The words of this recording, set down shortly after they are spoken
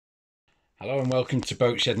Hello and welcome to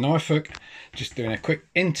Boatshed Norfolk. Just doing a quick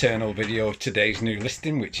internal video of today's new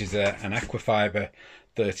listing, which is an Aquafibre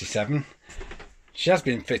 37. She has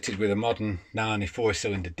been fitted with a modern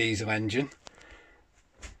 94-cylinder diesel engine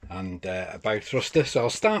and a bow thruster. So I'll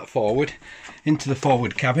start forward into the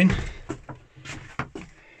forward cabin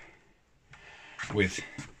with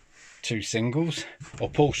two singles.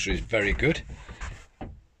 Upholstery is very good.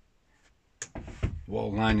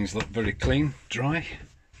 Wall linings look very clean, dry.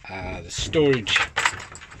 The storage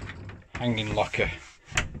hanging locker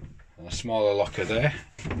and a smaller locker there.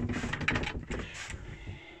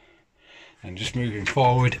 And just moving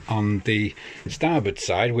forward on the starboard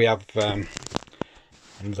side, we have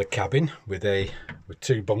another cabin with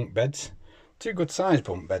two bunk beds, two good sized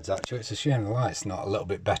bunk beds actually. It's a shame the light's not a little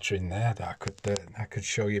bit better in there. That I could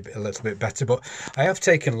show you a little bit better, but I have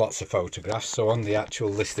taken lots of photographs, so on the actual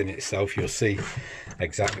listing itself you'll see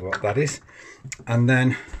exactly what that is. And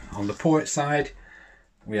then on the port side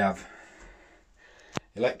we have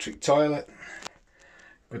electric toilet,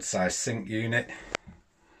 good sized sink unit,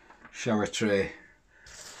 shower tray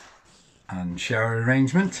and shower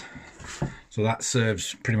arrangement. So that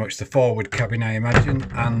serves pretty much the forward cabin, I imagine,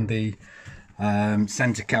 and the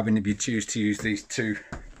centre cabin if you choose to use these two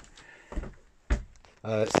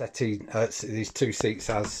these two seats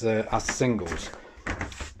as singles.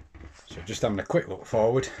 So just having a quick look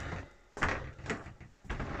forward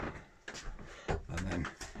and then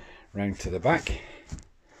round to the back,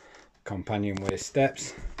 companionway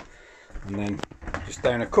steps, and then just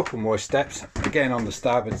down a couple more steps. Again on the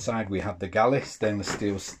starboard side we have the galley, stainless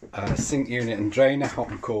steel sink unit and drainer, hot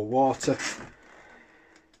and cold water,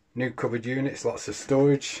 new cupboard units, lots of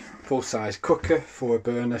storage, full size cooker,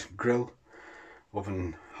 4-burner grill,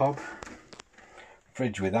 oven hob,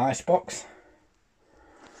 fridge with ice box.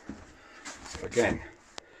 So again,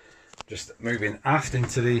 just moving aft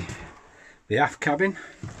into the aft cabin,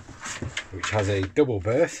 which has a double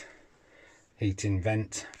berth, heating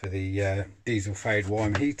vent for the diesel fired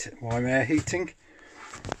warm air heating,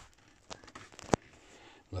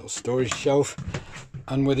 little storage shelf,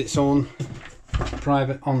 and with its own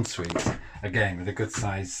private ensuite, again with a good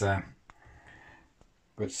size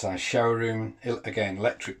shower room, again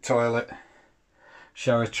electric toilet,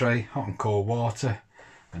 shower tray, hot and cold water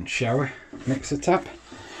and shower mixer tap.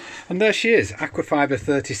 And there she is, Aquafibre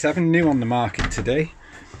 37, new on the market today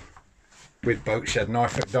with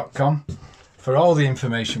boatshednorfolk.com. For all the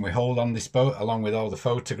information we hold on this boat, along with all the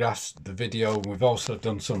photographs, the video, we've also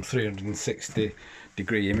done some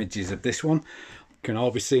 360-degree images of this one, can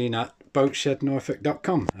all be seen at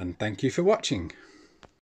boatshednorfolk.com. And thank you for watching.